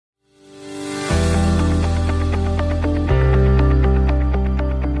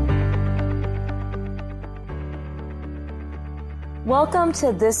Welcome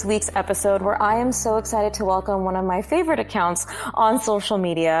to this week's episode where I am so excited to welcome one of my favorite accounts on social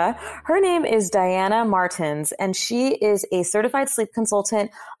media. Her name is Diana Martins, and she is a certified sleep consultant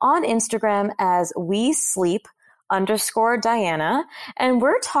on Instagram as WeSleep_Diana. And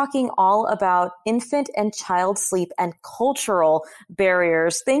we're talking all about infant and child sleep and cultural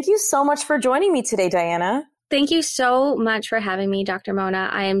barriers. Thank you so much for joining me today, Diana. Thank you so much for having me, Dr. Mona.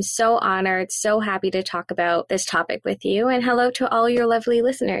 I am so honored, so happy to talk about this topic with you. And hello to all your lovely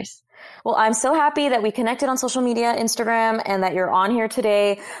listeners. Well, I'm so happy that we connected on social media, Instagram, and that you're on here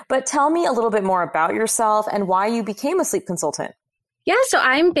today. But tell me a little bit more about yourself and why you became a sleep consultant. Yeah, so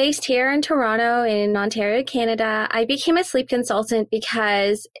I'm based here in Toronto, in Ontario, Canada. I became a sleep consultant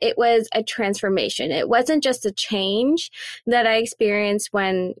because it was a transformation. It wasn't just a change that I experienced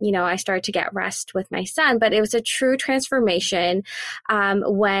when, I started to get rest with my son, but it was a true transformation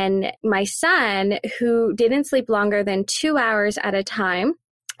when my son, who didn't sleep longer than 2 hours at a time,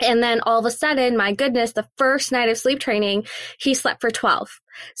 and then all of a sudden, my goodness, the first night of sleep training, he slept for 12.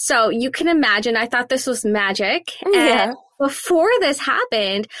 So you can imagine, I thought this was magic. Yeah. And before this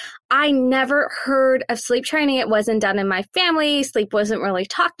happened, I never heard of sleep training. It wasn't done in my family. Sleep wasn't really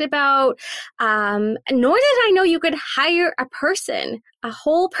talked about. Nor did I know you could hire a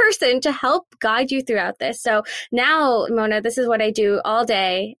whole person to help guide you throughout this. So now, Mona, this is what I do all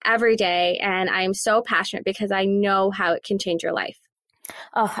day, every day. And I'm so passionate because I know how it can change your life.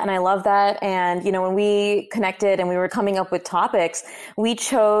 Oh, and I love that. And, when we connected and we were coming up with topics, we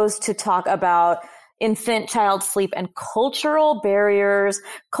chose to talk about infant child sleep and cultural barriers,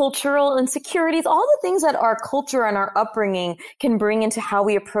 cultural insecurities, all the things that our culture and our upbringing can bring into how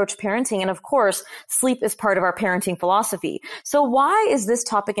we approach parenting. And of course, sleep is part of our parenting philosophy. So why is this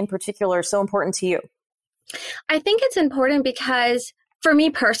topic in particular so important to you? I think it's important because for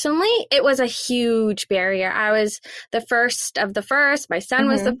me personally, it was a huge barrier. I was the first of the first. My son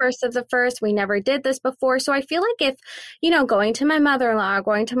was the first of the first. We never did this before. So I feel like if, going to my mother-in-law,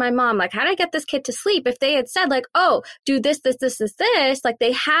 going to my mom, like, how do I get this kid to sleep? If they had said like, oh, do this, like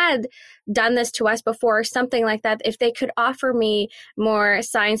they had done this to us before or something like that, if they could offer me more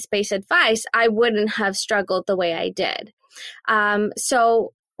science-based advice, I wouldn't have struggled the way I did.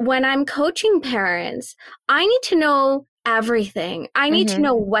 So when I'm coaching parents, I need to know everything. I need to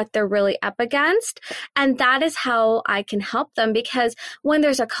know what they're really up against. And that is how I can help them, because when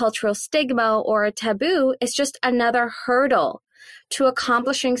there's a cultural stigma or a taboo, it's just another hurdle to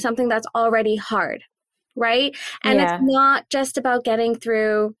accomplishing something that's already hard, right? And It's not just about getting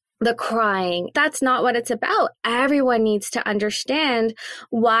through the crying. That's not what it's about. Everyone needs to understand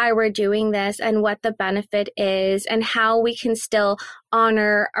why we're doing this and what the benefit is and how we can still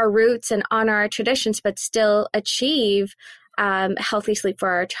honor our roots and honor our traditions, but still achieve healthy sleep for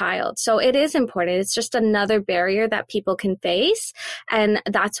our child. So it is important. It's just another barrier that people can face. And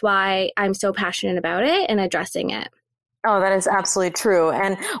that's why I'm so passionate about it and addressing it. Oh, that is absolutely true.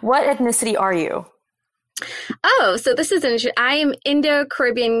 And what ethnicity are you? Oh, so this is interesting. I am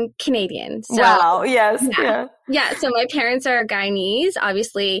Indo-Caribbean Canadian. So, wow. Yes. Yeah. So my parents are Guyanese,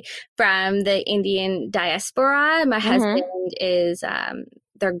 obviously from the Indian diaspora. My husband is,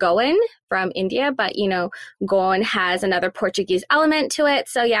 they're Goan from India, but Goan has another Portuguese element to it.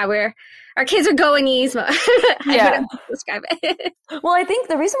 So yeah, our kids are Goanese. Yeah. Describe it. Well, I think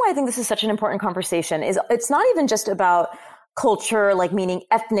the reason why I think this is such an important conversation is it's not even just about culture, like meaning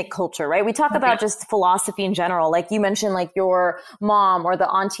ethnic culture, right? We talk about just philosophy in general. Like you mentioned, like your mom or the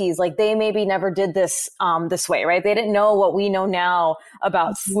aunties, like they maybe never did this, this way, right? They didn't know what we know now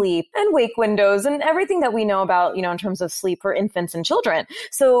about sleep and wake windows and everything that we know about, in terms of sleep for infants and children.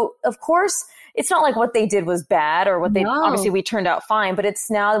 So of course, it's not like what they did was bad or what obviously we turned out fine, but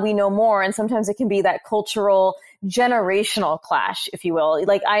it's now that we know more. And sometimes it can be that cultural generational clash, if you will.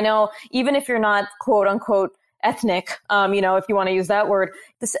 Like I know even if you're not quote unquote ethnic, if you want to use that word,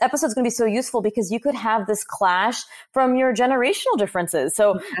 this episode is going to be so useful because you could have this clash from your generational differences.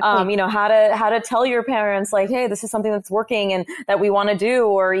 So, how to tell your parents like, hey, this is something that's working and that we want to do,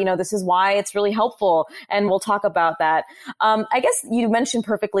 or, this is why it's really helpful. And we'll talk about that. I guess you mentioned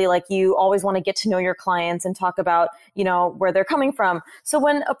perfectly, like you always want to get to know your clients and talk about, where they're coming from. So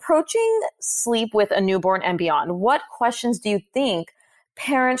when approaching sleep with a newborn and beyond, what questions do you think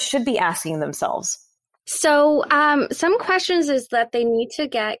parents should be asking themselves? So some questions is that they need to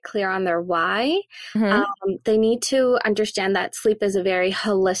get clear on their why. They need to understand that sleep is a very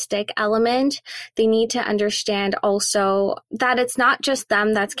holistic element. They need to understand also that it's not just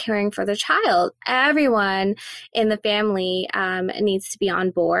them that's caring for the child. Everyone in the family needs to be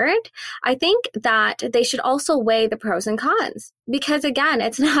on board. I think that they should also weigh the pros and cons because, again,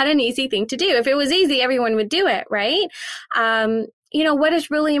 it's not an easy thing to do. If it was easy, everyone would do it, right? what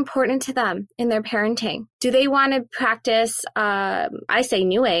is really important to them in their parenting? Do they want to practice, I say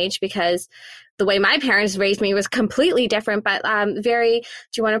new age because the way my parents raised me was completely different, but do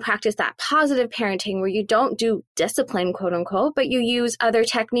you want to practice that positive parenting where you don't do discipline, quote unquote, but you use other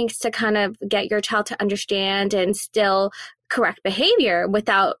techniques to kind of get your child to understand and still correct behavior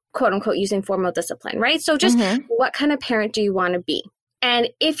without, quote unquote, using formal discipline, right? So just what kind of parent do you want to be? And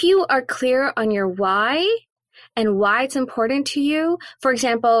if you are clear on your why and why it's important to you, for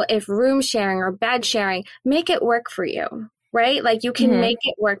example, if room sharing or bed sharing, make it work for you. Right? Like you can make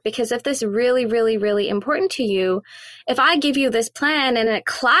it work, because if this is really, really, really important to you, if I give you this plan and it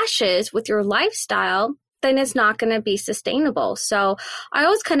clashes with your lifestyle, then it's not going to be sustainable. So I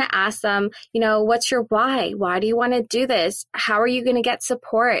always kind of ask them, what's your why? Why do you want to do this? How are you going to get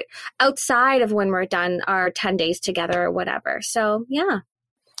support outside of when we're done our 10 days together or whatever? So yeah.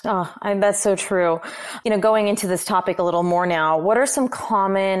 Oh, that's so true. Going into this topic a little more now, what are some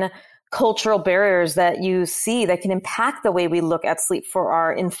common cultural barriers that you see that can impact the way we look at sleep for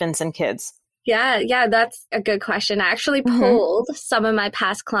our infants and kids? Yeah, that's a good question. I actually polled some of my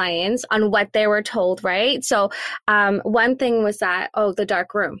past clients on what they were told, right? So one thing was that, the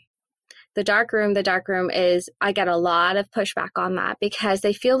dark room. The dark room is, I get a lot of pushback on that because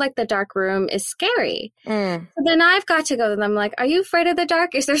they feel like the dark room is scary. So then I've got to go to them like, are you afraid of the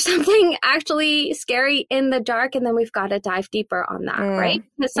dark? Is there something actually scary in the dark? And then we've got to dive deeper on that, right?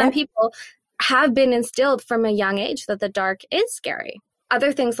 Because some people have been instilled from a young age that the dark is scary.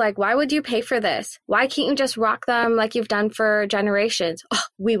 Other things like, why would you pay for this? Why can't you just rock them like you've done for generations? Oh,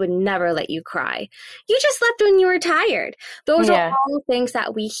 we would never let you cry. You just slept when you were tired. Those are all things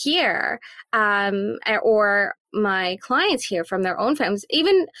that we hear, or my clients hear from their own families.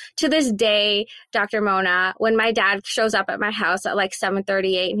 Even to this day, Dr. Mona, when my dad shows up at my house at like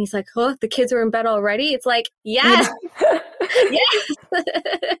 7:38 and he's like, oh, the kids are in bed already? It's like, yes. Yes.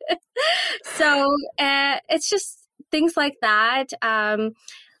 So it's just things like that.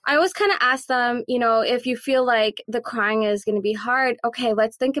 I always kind of ask them, if you feel like the crying is going to be hard, okay,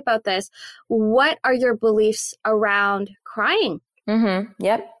 let's think about this. What are your beliefs around crying?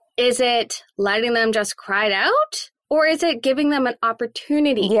 Yep. Is it letting them just cry it out? Or is it giving them an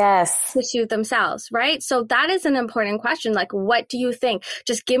opportunity to soothe themselves, right? So that is an important question. Like, what do you think?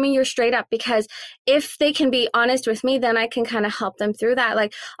 Just give me your straight up, because if they can be honest with me, then I can kind of help them through that.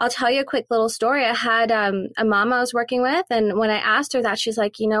 Like, I'll tell you a quick little story. I had a mom I was working with, and when I asked her that, she's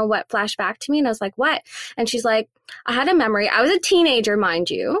like, what flashed back to me? And I was like, what? And she's like, I had a memory. I was a teenager, mind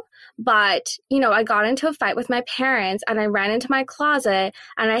you. But, I got into a fight with my parents and I ran into my closet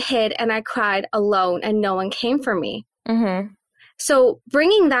and I hid and I cried alone and no one came for me. So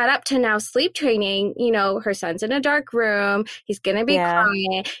bringing that up to now sleep training, her son's in a dark room. He's going to be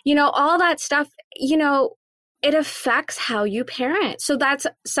crying, all that stuff, it affects how you parent. So that's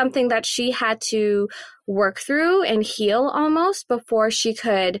something that she had to work through and heal almost before she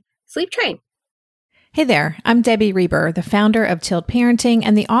could sleep train. Hey there, I'm Debbie Reber, the founder of Tilt Parenting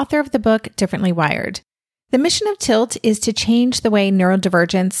and the author of the book Differently Wired. The mission of Tilt is to change the way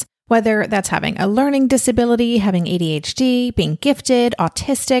neurodivergence, whether that's having a learning disability, having ADHD, being gifted,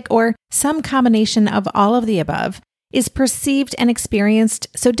 autistic, or some combination of all of the above, is perceived and experienced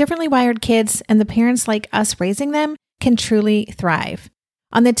so differently wired kids and the parents like us raising them can truly thrive.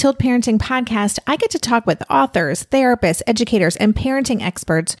 On the Tilt Parenting podcast, I get to talk with authors, therapists, educators, and parenting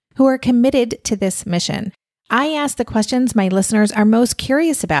experts who are committed to this mission. I ask the questions my listeners are most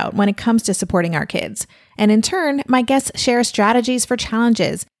curious about when it comes to supporting our kids. And in turn, my guests share strategies for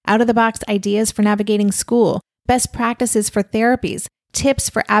challenges, out-of-the-box ideas for navigating school, best practices for therapies, tips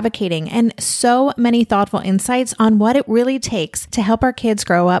for advocating, and so many thoughtful insights on what it really takes to help our kids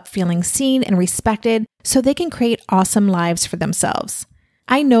grow up feeling seen and respected so they can create awesome lives for themselves.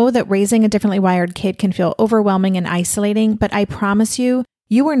 I know that raising a differently wired kid can feel overwhelming and isolating, but I promise you,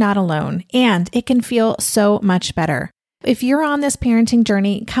 you are not alone, and it can feel so much better. If you're on this parenting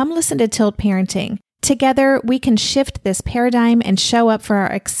journey, come listen to Tilt Parenting. Together, we can shift this paradigm and show up for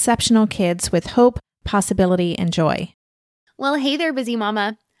our exceptional kids with hope, possibility, and joy. Well, hey there, busy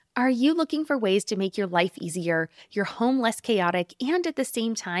mama. Are you looking for ways to make your life easier, your home less chaotic, and at the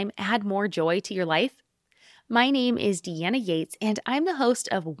same time add more joy to your life? My name is Deanna Yates, and I'm the host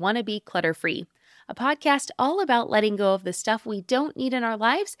of Wanna Be Clutter-Free, a podcast all about letting go of the stuff we don't need in our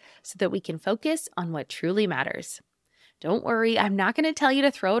lives so that we can focus on what truly matters. Don't worry, I'm not going to tell you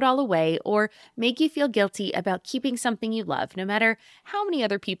to throw it all away or make you feel guilty about keeping something you love, no matter how many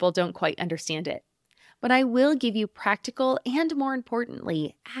other people don't quite understand it. But I will give you practical and, more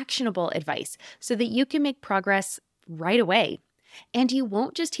importantly, actionable advice so that you can make progress right away. And you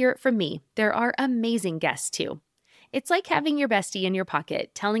won't just hear it from me. There are amazing guests too. It's like having your bestie in your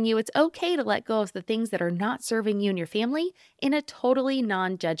pocket, telling you it's okay to let go of the things that are not serving you and your family in a totally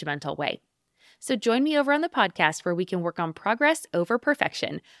non-judgmental way. So join me over on the podcast where we can work on progress over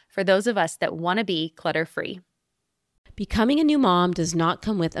perfection for those of us that want to be clutter-free. Becoming a new mom does not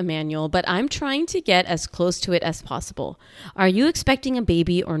come with a manual, but I'm trying to get as close to it as possible. Are you expecting a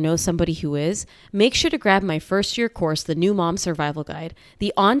baby or know somebody who is? Make sure to grab my first-year course, The New Mom Survival Guide.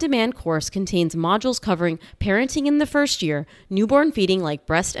 The on-demand course contains modules covering parenting in the first year, newborn feeding like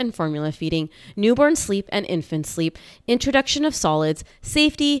breast and formula feeding, newborn sleep and infant sleep, introduction of solids,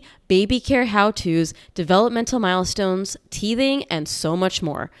 safety, baby care how-tos, developmental milestones, teething, and so much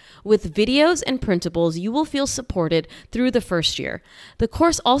more. With videos and printables, you will feel supported through the first year. The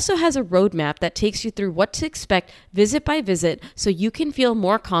course also has a roadmap that takes you through what to expect visit by visit so you can feel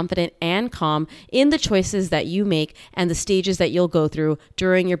more confident and calm in the choices that you make and the stages that you'll go through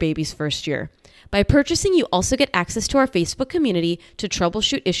during your baby's first year. By purchasing, you also get access to our Facebook community to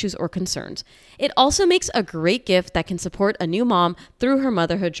troubleshoot issues or concerns. It also makes a great gift that can support a new mom through her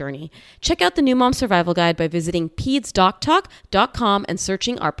motherhood journey. Check out the New Mom Survival Guide by visiting pedsdoctalk.com and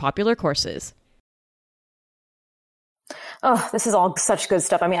searching our popular courses. Oh, this is all such good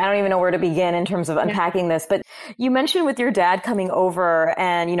stuff. I mean, I don't even know where to begin in terms of unpacking this, but you mentioned with your dad coming over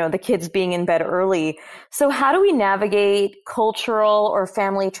and, you know, the kids being in bed early. So how do we navigate cultural or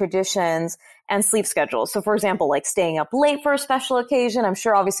family traditions and sleep schedules? So for example, like staying up late for a special occasion, I'm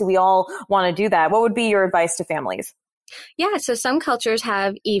sure obviously we all want to do that. What would be your advice to families? Yeah, so some cultures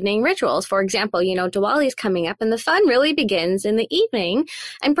have evening rituals. For example, you know, Diwali is coming up and the fun really begins in the evening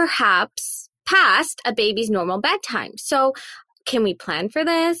and perhaps past a baby's normal bedtime. So can we plan for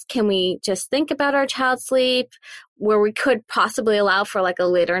this? Can we just think about our child's sleep where we could possibly allow for like a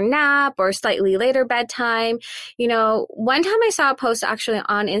later nap or slightly later bedtime? You know, one time I saw a post actually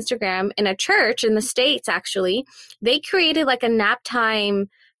on Instagram in a church in the States, actually, they created like a nap time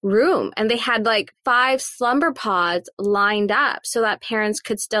room and they had like 5 slumber pods lined up so that parents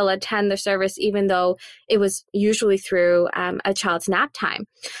could still attend the service even though it was usually through a child's nap time.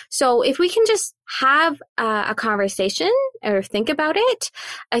 So if we can just have a conversation or think about it,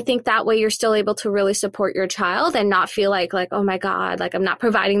 I think that way you're still able to really support your child and not feel like, oh my God, like I'm not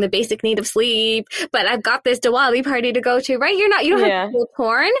providing the basic need of sleep, but I've got this Diwali party to go to, right? You don't have to feel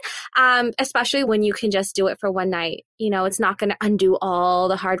torn, especially when you can just do it for one night. You know, it's not going to undo all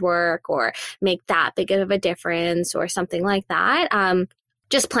the hard work or make that big of a difference or something like that.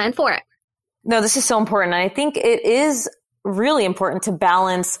 Just plan for it. No, this is so important. I think it is really important to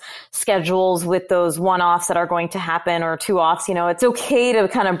balance schedules with those one-offs that are going to happen or two-offs. You know, it's okay to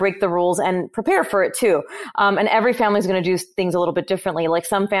kind of break the rules and prepare for it too. And every family is going to do things a little bit differently. Like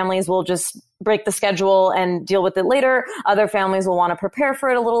some families will just break the schedule and deal with it later. Other families will want to prepare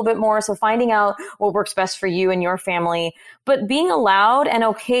for it a little bit more. So finding out what works best for you and your family, but being allowed and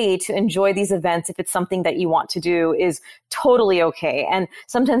okay to enjoy these events if it's something that you want to do is totally okay. And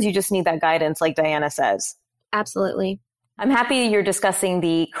sometimes you just need that guidance, like Diana says. Absolutely. I'm happy you're discussing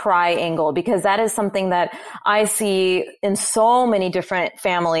the cry angle because that is something that I see in so many different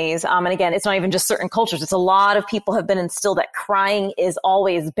families. And again, it's not even just certain cultures. It's a lot of people have been instilled that crying is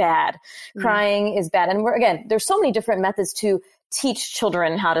always bad. Crying is bad. And again, there's so many different methods to teach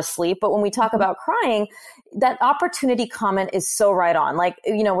children how to sleep. But when we talk about crying, that opportunity comment is so right on. Like,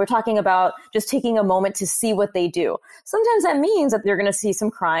 you know, we're talking about just taking a moment to see what they do. Sometimes that means that they're going to see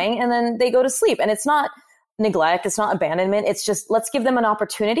some crying and then they go to sleep. And it's not neglect. It's not abandonment. It's just, let's give them an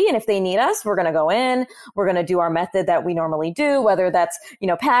opportunity. And if they need us, we're going to go in, we're going to do our method that we normally do, whether that's, you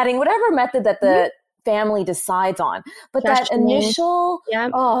know, padding, whatever method that the family decides on. But that initial,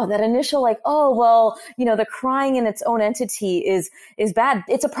 like, oh, well, you know, the crying in its own entity is bad.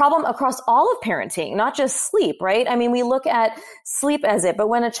 It's a problem across all of parenting, not just sleep, right? I mean, we look at sleep as it, but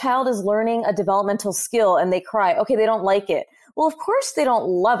when a child is learning a developmental skill and they cry, okay, they don't like it. Well, of course they don't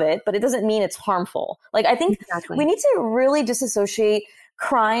love it, but it doesn't mean it's harmful. Like, I think we need to really disassociate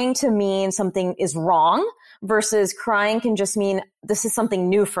crying to mean something is wrong versus crying can just mean this is something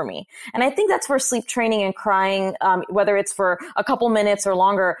new for me. And I think that's where sleep training and crying, whether it's for a couple minutes or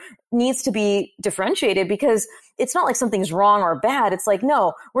longer, needs to be differentiated because it's not like something's wrong or bad. It's like,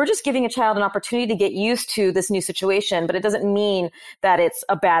 no, we're just giving a child an opportunity to get used to this new situation, but it doesn't mean that it's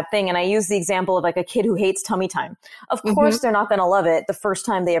a bad thing. And I use the example of like a kid who hates tummy time. Of course, they're not going to love it the first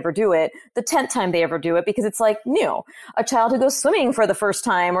time they ever do it, the 10th time they ever do it, because it's like new. A child who goes swimming for the first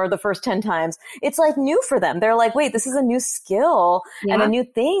time or the first 10 times, it's like new for them. They're like, wait, this is a new skill and a new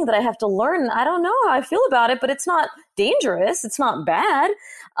thing that I have to learn. I don't know how I feel about it, but it's not dangerous. It's not bad.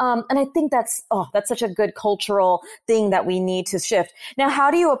 And I think that's such a good cultural thing that we need to shift. Now,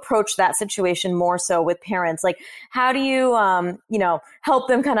 how do you approach that situation more so with parents? Like, how do you, help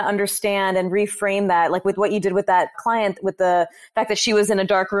them kind of understand and reframe that, like with what you did with that client, with the fact that she was in a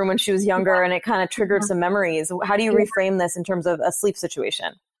dark room when she was younger and it kind of triggered some memories. How do you reframe this in terms of a sleep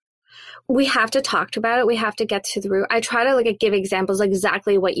situation? We have to talk about it. We have to get to the root. I try to give examples, like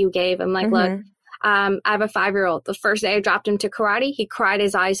exactly what you gave. I'm like, look, I have a 5-year-old. The first day I dropped him to karate, he cried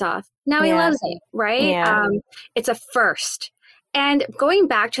his eyes off. Now he loves it, right? Yeah. It's a first. And going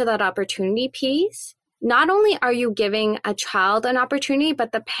back to that opportunity piece, not only are you giving a child an opportunity,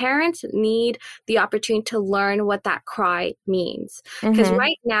 but the parents need the opportunity to learn what that cry means. Because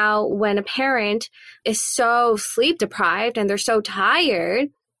right now, when a parent is so sleep deprived and they're so tired,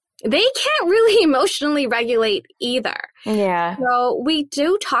 they can't really emotionally regulate either. Yeah. So we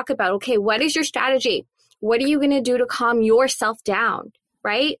do talk about, okay, what is your strategy? What are you going to do to calm yourself down?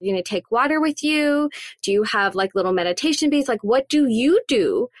 Right? You're going to take water with you? Do you have little meditation beads? What do you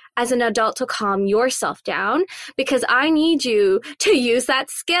do as an adult to calm yourself down? Because I need you to use that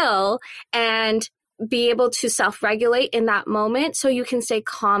skill and be able to self-regulate in that moment so you can stay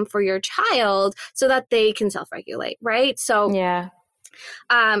calm for your child so that they can self-regulate, right? So yeah.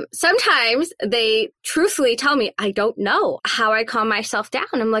 Sometimes they truthfully tell me, I don't know how I calm myself down.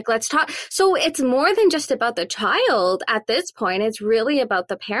 I'm like, let's talk. So it's more than just about the child at this point. It's really about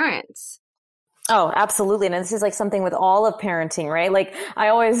the parents. Oh, absolutely. And this is something with all of parenting, right?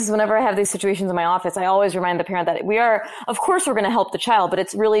 Whenever I have these situations in my office, I always remind the parent that of course we're going to help the child, but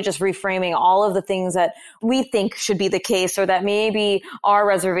it's really just reframing all of the things that we think should be the case, or that maybe our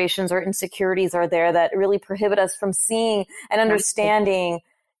reservations or insecurities are there that really prohibit us from seeing and understanding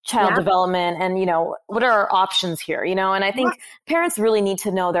child development and, what are our options here, and I think parents really need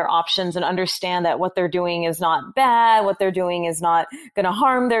to know their options and understand that what they're doing is not bad, what they're doing is not going to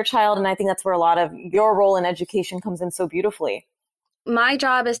harm their child. And I think that's where a lot of your role in education comes in so beautifully. My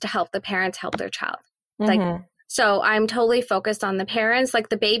job is to help the parents help their child. So I'm totally focused on the parents.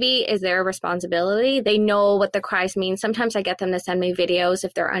 The baby is their responsibility. They know what the cries mean. Sometimes I get them to send me videos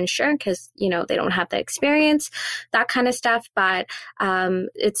if they're unsure because, they don't have the experience, that kind of stuff. But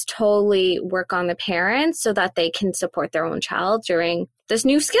it's totally work on the parents so that they can support their own child during this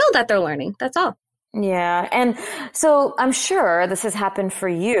new skill that they're learning. That's all. Yeah. And so I'm sure this has happened for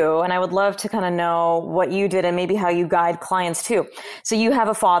you, and I would love to kind of know what you did and maybe how you guide clients too. So you have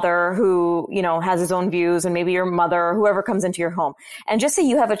a father who, has his own views, and maybe your mother or whoever comes into your home. And just say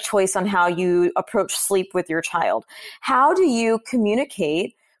you have a choice on how you approach sleep with your child. How do you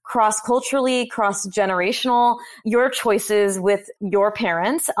communicate cross-culturally, cross-generational, your choices with your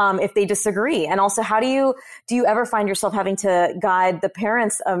parents if they disagree? And also, how do you ever find yourself having to guide the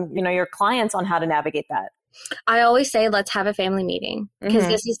parents, your clients on how to navigate that? I always say, let's have a family meeting, because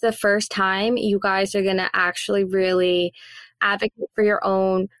this is the first time you guys are going to actually really advocate for your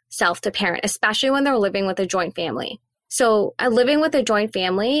own self to parent, especially when they're living with a joint family. So living with a joint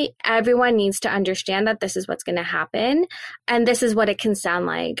family, everyone needs to understand that this is what's going to happen and this is what it can sound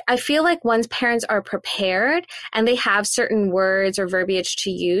like. I feel like once parents are prepared and they have certain words or verbiage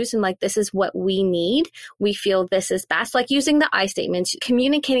to use and this is what we need, we feel this is best, using the I statements,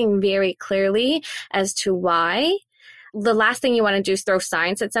 communicating very clearly as to why. The last thing you want to do is throw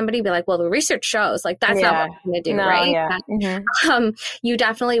science at somebody, be like, well, the research shows that's not what we're going to do, right? Yeah. You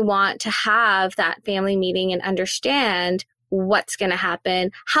definitely want to have that family meeting and understand what's going to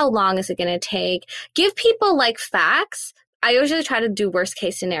happen. How long is it going to take? Give people facts. I usually try to do worst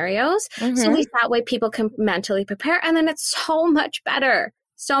case scenarios. So at least that way people can mentally prepare. And then it's so much better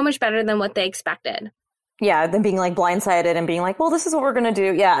than what they expected. Yeah, than being blindsided and being well, this is what we're going to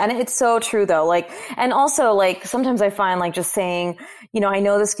do. Yeah. And it's so true though. And also sometimes I find just saying, I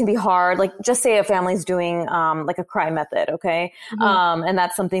know this can be hard. Just say a family's doing a cry method. Okay. And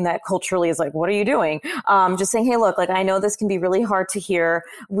that's something that culturally is what are you doing? Just saying, hey, look, I know this can be really hard to hear.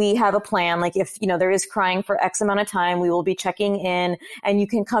 We have a plan. If, there is crying for X amount of time, we will be checking in and you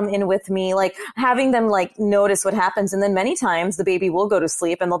can come in with me, having them notice what happens. And then many times the baby will go to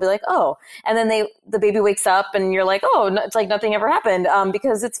sleep and they'll be oh, and then the baby wakes up and you're oh, it's nothing ever happened,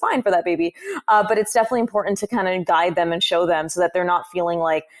 because it's fine for that baby. But it's definitely important to kind of guide them and show them so that they're not feeling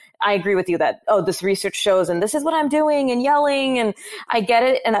I agree with you that, oh, this research shows and this is what I'm doing and yelling. And I get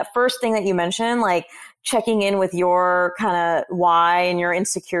it. And that first thing that you mentioned, checking in with your kind of why and your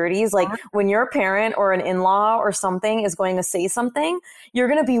insecurities. When your parent or an in-law or something is going to say something, you're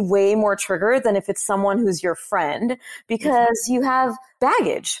going to be way more triggered than if it's someone who's your friend, because you have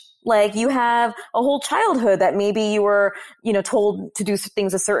baggage. You have a whole childhood that maybe you were, told to do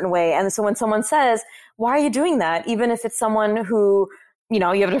things a certain way. And so when someone says, why are you doing that? Even if it's someone who, you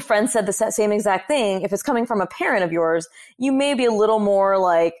know, you have a friend said the same exact thing. If it's coming from a parent of yours, you may be a little more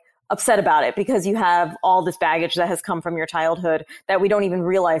like upset about it because you have all this baggage that has come from your childhood that we don't even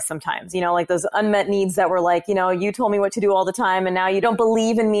realize sometimes, you know, like those unmet needs that were like, you know, you told me what to do all the time and now you don't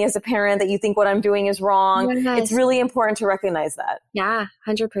believe in me as a parent, that you think what I'm doing is wrong. Yes. It's really important to recognize that. Yeah,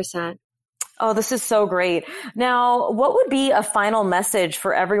 100%. Oh, this is so great. Now, what would be a final message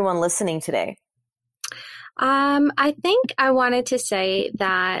for everyone listening today? I think I wanted to say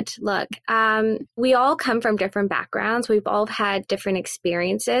that, look, we all come from different backgrounds. We've all had different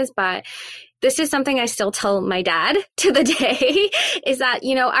experiences, but this is something I still tell my dad to the day is that,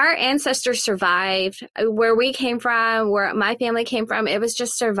 you know, our ancestors survived. Where we came from, where my family came from, it was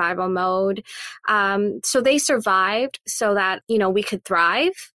just survival mode. So they survived so that, you know, we could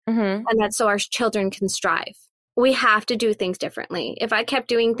thrive and that so our children can strive. We have to do things differently. If I kept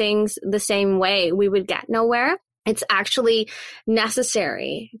doing things the same way, we would get nowhere. It's actually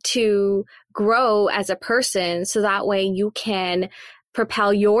necessary to grow as a person so that way you can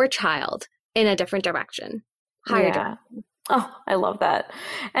propel your child in a different direction, higher direction. Oh, I love that.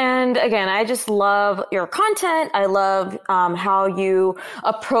 And again, I just love your content. I love how you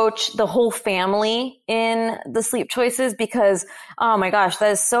approach the whole family in the sleep choices because, oh my gosh,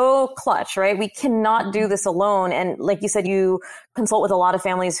 that is so clutch, right? We cannot do this alone. And like you said, you consult with a lot of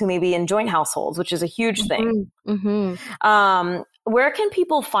families who may be in joint households, which is a huge thing. Where can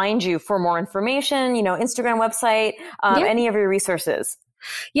people find you for more information? You know, Instagram, website, any of your researces?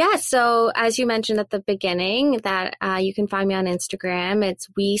 Yeah. So as you mentioned at the beginning that you can find me on Instagram. It's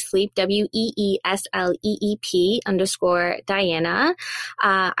WeSleep, WeSleep_Diana.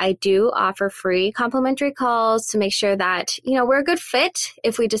 I do offer free complimentary calls to make sure that, you know, we're a good fit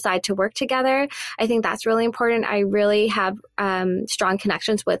if we decide to work together. I think that's really important. I really have strong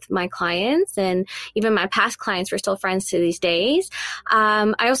connections with my clients and even my past clients. We're still friends to these days.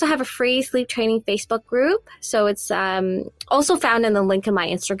 I also have a free sleep training Facebook group. So it's also found in the link in my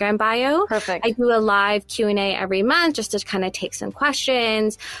Instagram bio. Perfect. I do a live Q&A every month just to kind of take some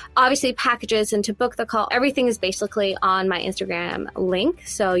questions. Obviously, packages and to book the call. Everything is basically on my Instagram link.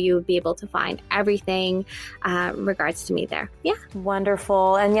 So you would be able to find everything regards to me there. Yeah.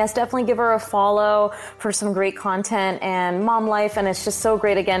 Wonderful. And yes, definitely give her a follow for some great content and mom life. And it's just so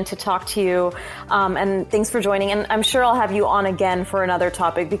great again to talk to you. And thanks for joining. And I'm sure I'll have you on again for another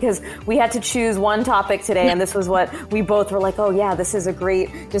topic because we had to choose one topic today. And this was what we both were like, oh yeah, this is a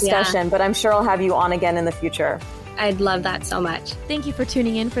great discussion. But I'm sure I'll have you on again in the future. I'd love that so much. Thank you for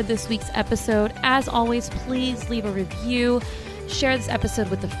tuning in for this week's episode. As always, please leave a review. Share this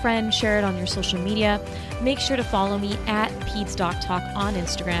episode with a friend. Share it on your social media. Make sure to follow me at Peds Doc Talk on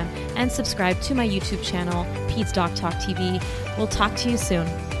Instagram and subscribe to my YouTube channel, Peds Doc Talk TV. We'll talk to you soon.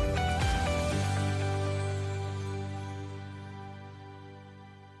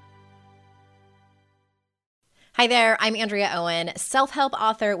 Hi there, I'm Andrea Owen, self-help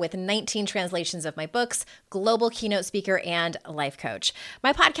author with 19 translations of my books, global keynote speaker, and life coach.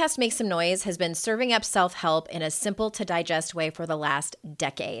 My podcast, Make Some Noise, has been serving up self-help in a simple-to-digest way for the last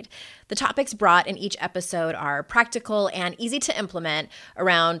decade. The topics brought in each episode are practical and easy to implement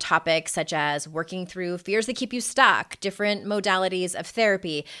around topics such as working through fears that keep you stuck, different modalities of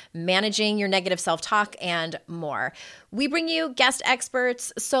therapy, managing your negative self-talk, and more. We bring you guest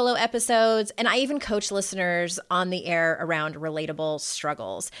experts, solo episodes, and I even coach listeners on the air around relatable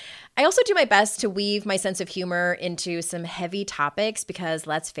struggles. I also do my best to weave my sense of humor into some heavy topics because,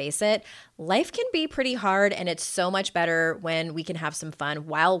 let's face it, life can be pretty hard and it's so much better when we can have some fun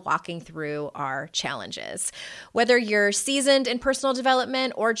while walking through our challenges. Whether you're seasoned in personal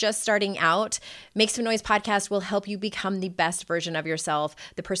development or just starting out, Make Some Noise podcast will help you become the best version of yourself,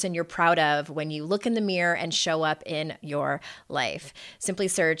 the person you're proud of when you look in the mirror and show up in your life. Simply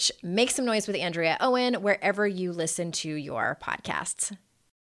search Make Some Noise with Andrea Owen wherever you listen to your podcasts.